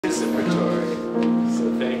participatory. So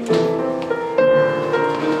thank you.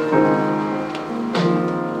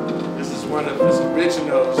 This is one of his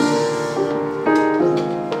originals.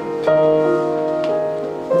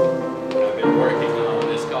 I've been working on.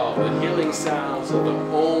 It's called The Healing Sounds of the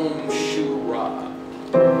SHU.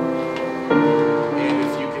 And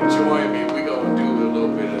if you can join me, we're going to do a little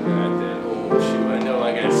bit of that SHU. I know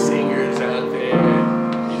I got singers out there,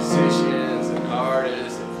 musicians and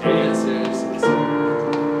artists and dancers. Come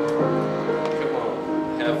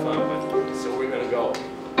on, have fun with it. So we're going to go.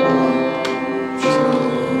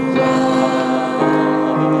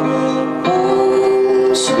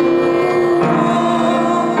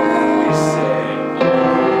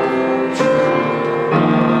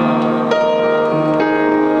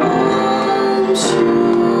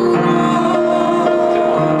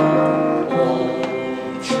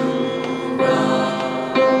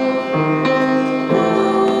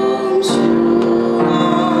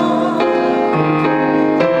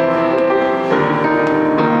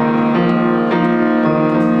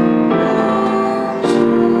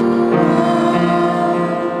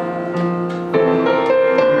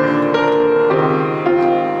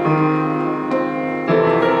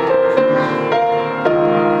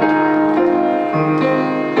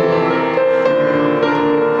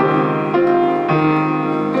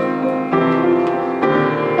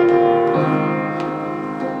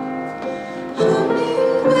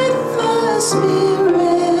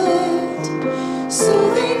 Spirit,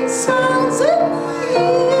 soothing sounds in my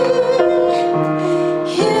ear,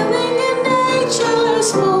 healing in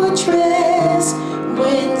nature's fortress,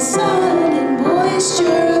 when sun and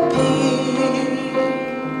moisture appear.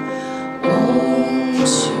 Om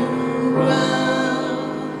Shura,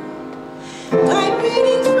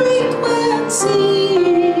 vibrating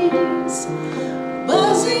frequencies,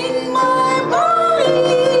 buzzing my body,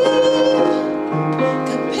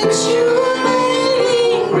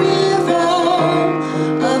 capitulating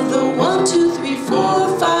rhythm of the 1, 2, 3,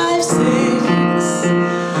 4, 5, 6,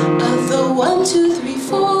 of the 1, 2, 3,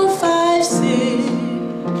 4, 5, 6.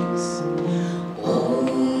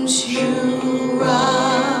 Om Shura,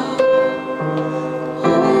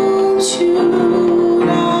 Om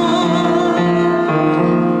Shura,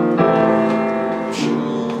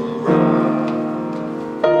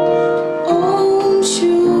 Om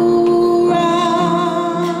Shura.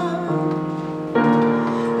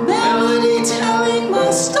 Melody telling my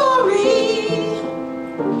story,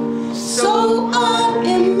 so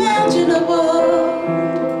unimaginable,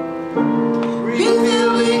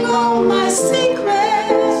 revealing all my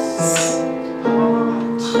secrets,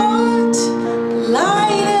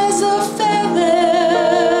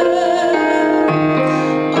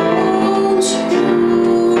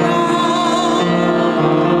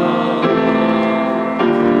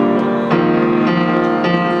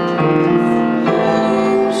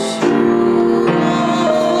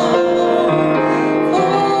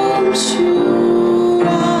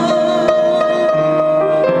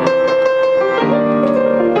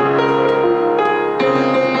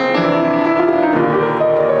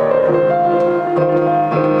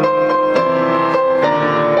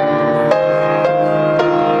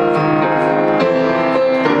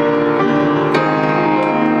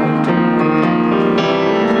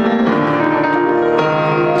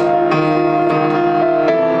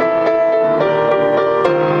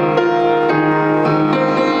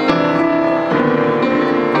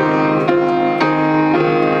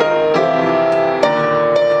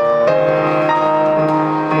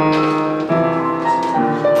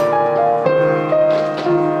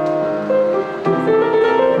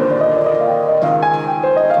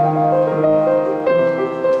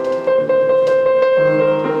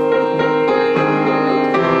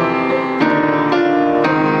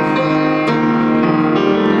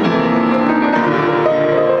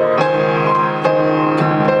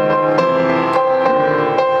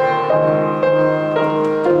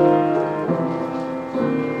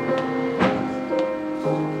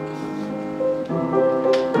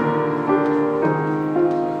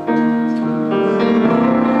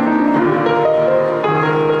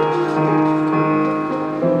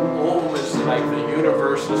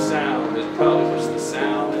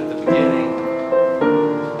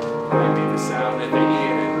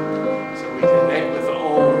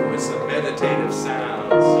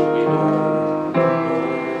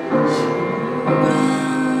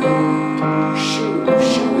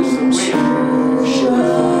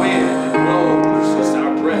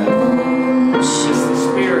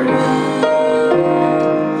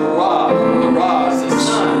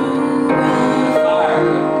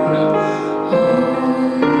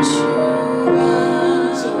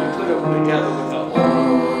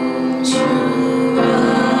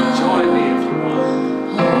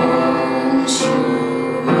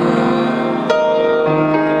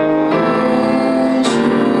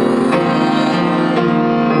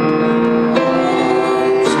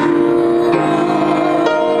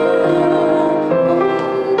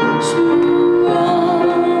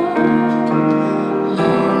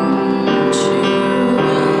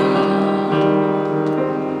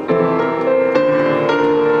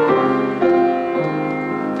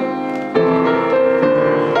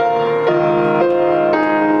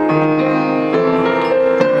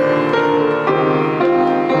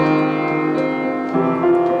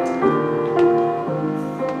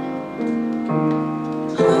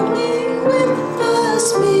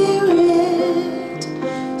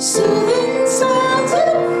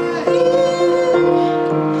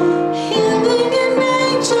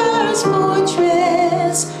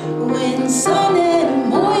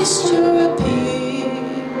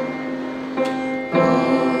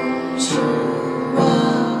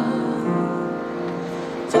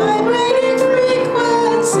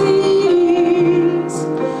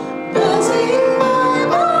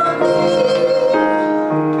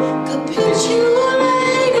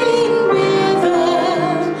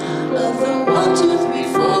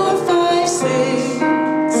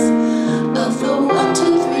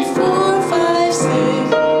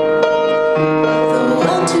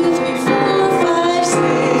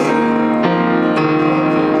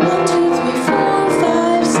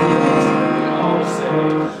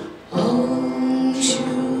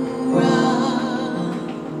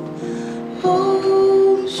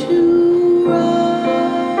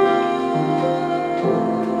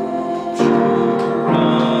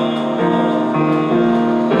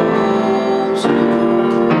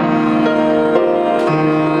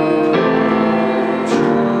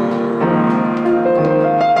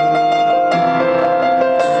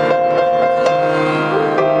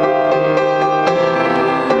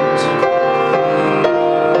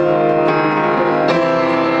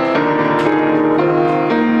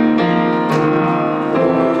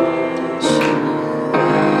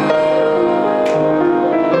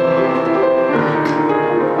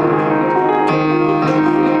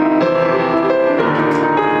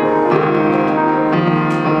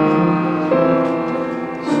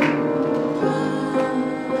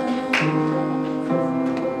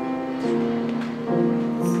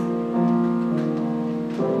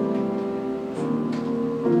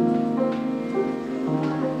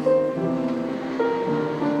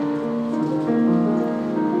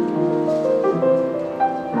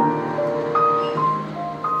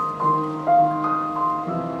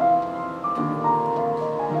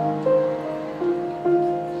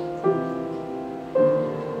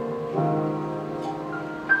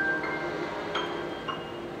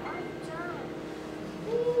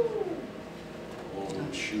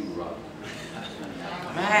 SHU rock.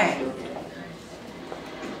 Man.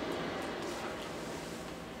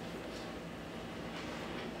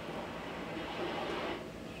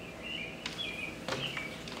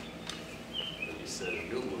 You said a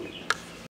new one.